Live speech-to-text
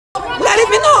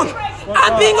me know.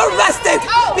 I'm being arrested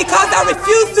because I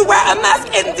refuse to wear a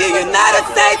mask in the United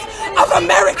States of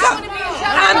America.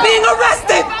 I'm being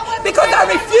arrested because I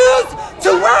refuse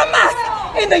to wear a mask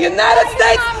in the United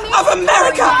States of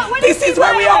America. This is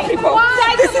where we are, people.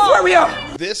 This is where we are.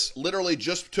 This literally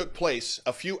just took place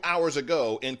a few hours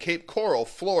ago in Cape Coral,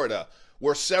 Florida,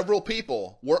 where several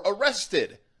people were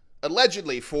arrested,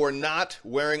 allegedly for not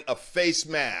wearing a face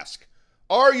mask.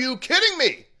 Are you kidding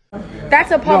me?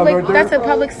 That's a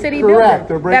public city building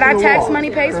that our tax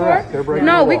money pays for.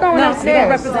 No, we're going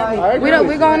upstairs.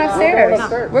 We're going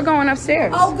upstairs. We're going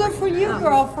upstairs. Oh, good for you,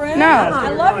 girlfriend. No, I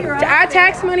love your our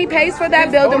tax money pays for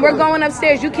that building. We're going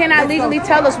upstairs. You cannot legally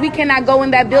tell us we cannot go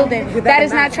in that building. That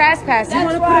is not trespassing.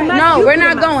 No, we're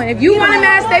not going. If you want a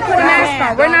mask, they put a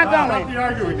mask on. We're not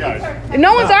going.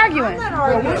 No one's arguing.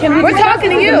 We're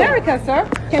talking to you. America, sir.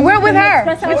 We're with her.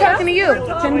 We're talking to you.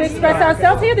 Can we express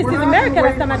ourselves here? This is America.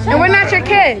 That's not my and we're not your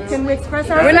kids. Can we express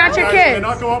ourselves? We're not your kids.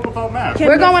 Not go up without masks.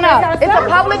 We're going up. It's a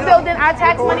public building. Our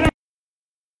tax money.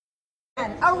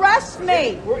 Arrest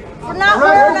me for not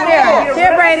wearing a mask.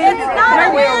 Here, Brady. It's not a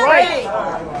right.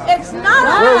 It's not a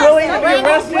We're willing to be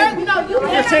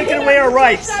arrested. You're taking away our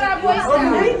rights. You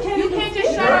can't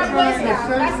just shut our voice down.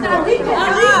 That's not legal.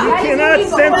 You cannot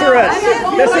censor us.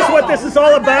 This is what this is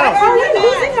all about.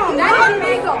 That's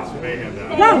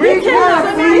illegal. No, we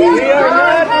cannot.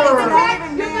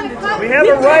 We have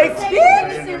a right.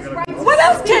 What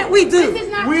else can't we do?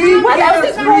 What else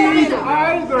is free either.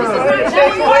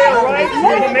 Take away our rights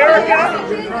in America.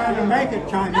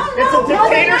 It's a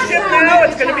dictatorship now.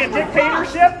 It's going to be a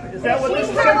dictatorship. Is that what this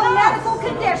is? She's a medical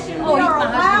condition. We are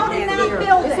allowed in that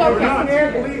building. We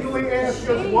can't legally ask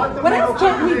us what the medical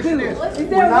condition is.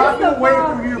 We're not going to wait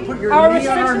for you to put your knee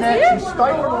on our necks and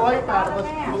stifle the life out of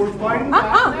us. We're fighting back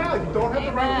now. You don't have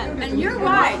the right to do this. And you're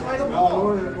right.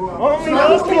 Only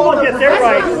those people get their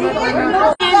rights.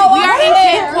 We are in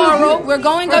Cape Coral. We're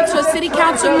going up to a city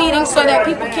council meeting so that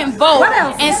people can vote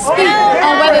and speak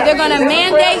on whether they're going to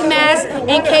mandate masks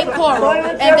in Cape Coral.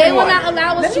 And they will not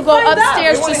allow us to go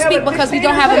upstairs to speak because we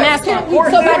don't have a mask on.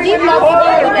 So by default, we've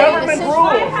already made a decision.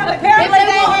 Apparently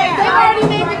They've already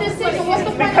made the decision. What's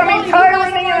the point of Becoming voting?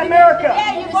 tyranny in America.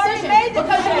 Yeah, you've already made the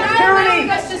Because you're not Tyranny. allowing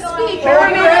us to speak.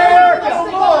 Tyranny in America.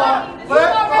 You've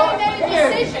already made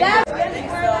a decision.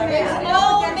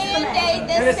 no mandate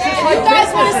that says. You guys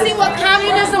want to see what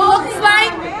communism looks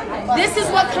like? This is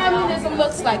what communism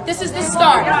looks like. This is the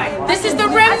start. This is the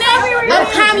remnant of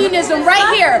communism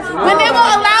right here. When they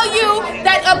will allow you,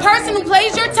 that a person who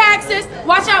pays your taxes,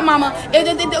 watch out mama,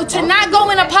 to not go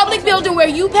in a public building where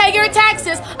you pay your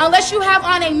taxes unless you have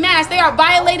on a mask. They are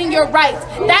violating your rights.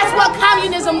 That's what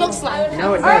communism looks like.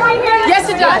 No, it doesn't. Yes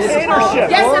it does. Dictatorship.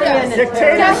 Yes it does.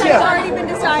 Dictatorship. It's already been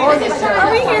decided.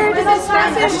 Are we here to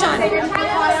decide this?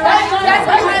 That's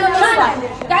what China looks like.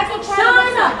 That's what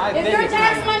China. If your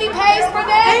tax money pays for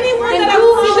that, Anyone then that you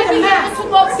approves should a be able mask. to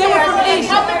go upstairs and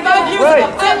help the Right.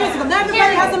 10 years ago, now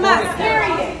everybody has a mask.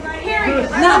 Period. Period.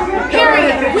 No.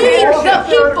 Period. We, the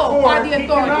people, are the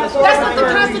authorities. That's what the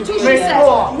Constitution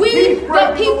says. We, the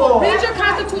people. Read your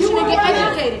Constitution and get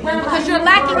educated because you're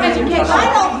lacking education.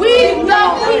 We, the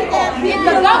people.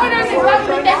 The governors and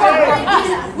government, they work for us.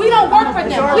 We don't work for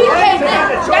them. We pay them.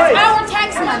 That's our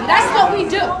tax money. That's what we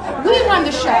do. We run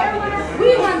the show.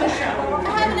 We run the show.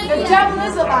 The devil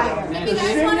is a liar. You're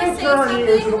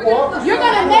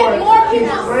going to make more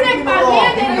people sick by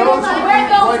mandating them to wear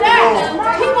those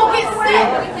masks. People get sick.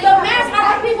 The masks are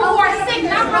for people who are sick,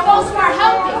 not for those who are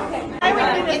healthy.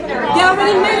 They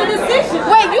already made a decision.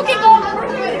 Wait, you can go.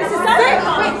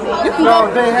 You can No,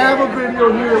 go. they have a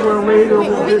video here where later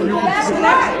we'll get you.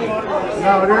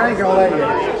 No, they ain't gonna let you.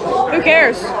 Who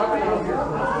cares?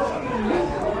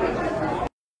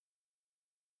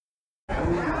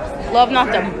 Love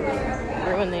not them.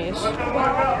 Ruin these.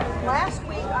 Last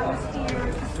week I was here.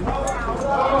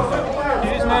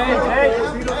 Excuse me. Hey,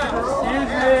 excuse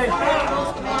me.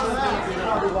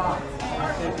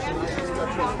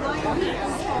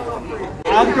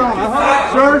 I'm going.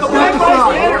 Sir, step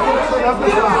aside.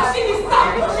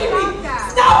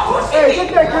 Hey, get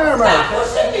that camera.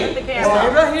 Get the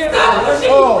camera. Right here.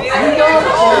 Oh, you go.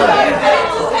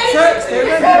 Sir, stay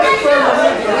right here in front of me.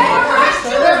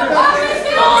 Stay right here.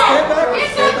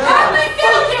 It's a public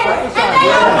building, and they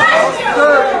arrest you.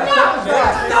 Sir, step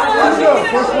aside. Let's go.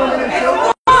 Push women and children.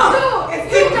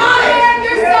 You got it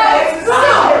yourself.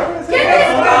 Get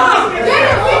this wrong. Get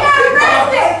it. We got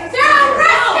arrested. They're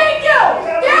arresting you.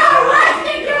 They're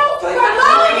arresting you for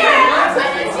blowing your hands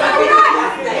when it's your right.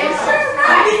 It's your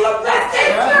right. It's your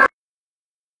right.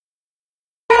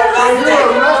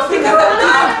 Because of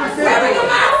not wearing a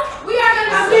mask. We are going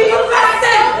to see you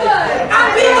arrested.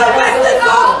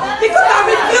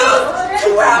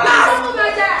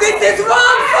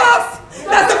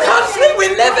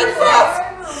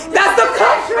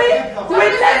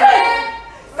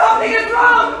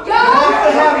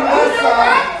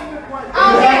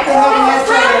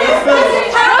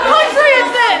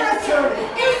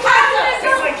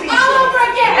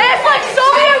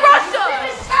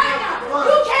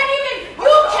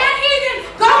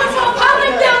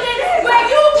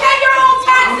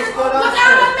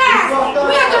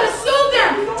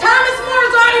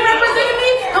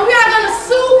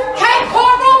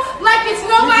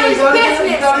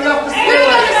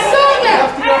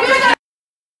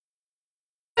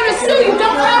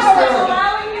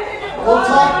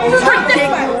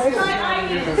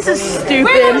 This is stupid.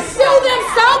 We're gonna sue them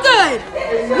so good.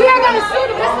 We are gonna sue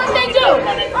them. That's what they do.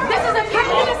 This is a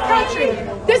communist country.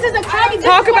 This is a communist.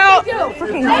 Talk about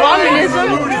freaking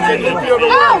communism.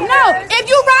 Oh no! If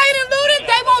you riot and looted,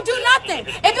 they won't do nothing.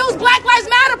 If it was Black Lives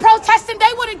Matter protesting,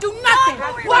 they wouldn't do nothing.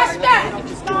 Watch that.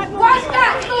 Watch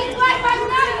that. If it was Black Lives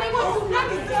Matter, they won't do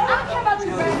nothing. I don't care about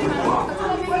you,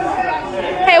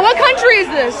 Hey, what country is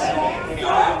this?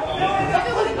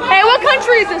 Hey, what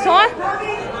country is this, huh?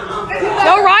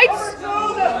 No rights?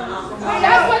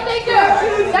 That's what they do.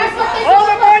 That's what they do. All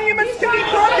the monuments can be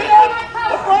broken up.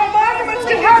 The monuments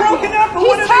can be broken up. But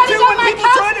what do they do when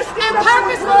people try to steal and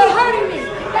purposely hurting me?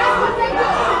 That's what they do.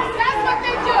 That's what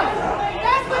they do.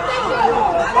 That's what they do.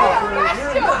 They arrest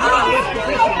you.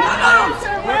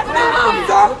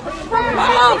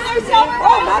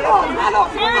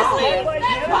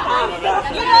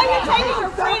 You're taking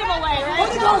your freedom away, right?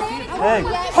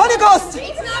 Holy Ghost,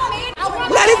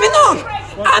 let it be known.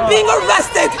 I'm being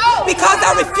arrested because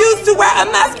I refuse to wear a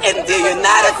mask in the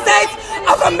United States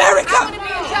of America.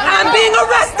 I'm being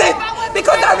arrested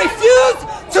because I refuse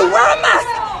to wear a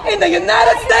mask in the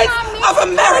United States of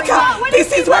America.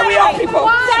 This is where we are, people.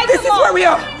 This is where we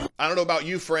are. I don't know about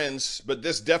you, friends, but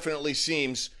this definitely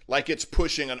seems like it's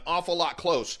pushing an awful lot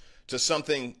close to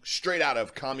something straight out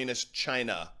of communist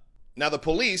China. Now, the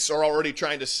police are already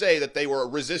trying to say that they were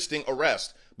resisting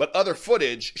arrest, but other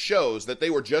footage shows that they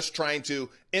were just trying to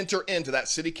enter into that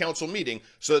city council meeting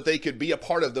so that they could be a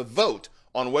part of the vote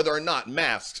on whether or not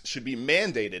masks should be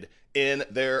mandated in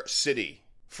their city.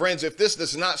 Friends, if this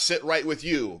does not sit right with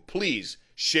you, please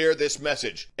share this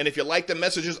message. And if you like the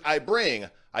messages I bring,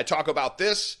 I talk about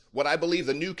this, what I believe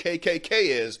the new KKK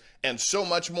is, and so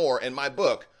much more in my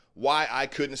book, Why I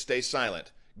Couldn't Stay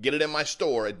Silent. Get it in my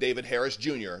store at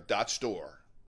davidharrisjr.store.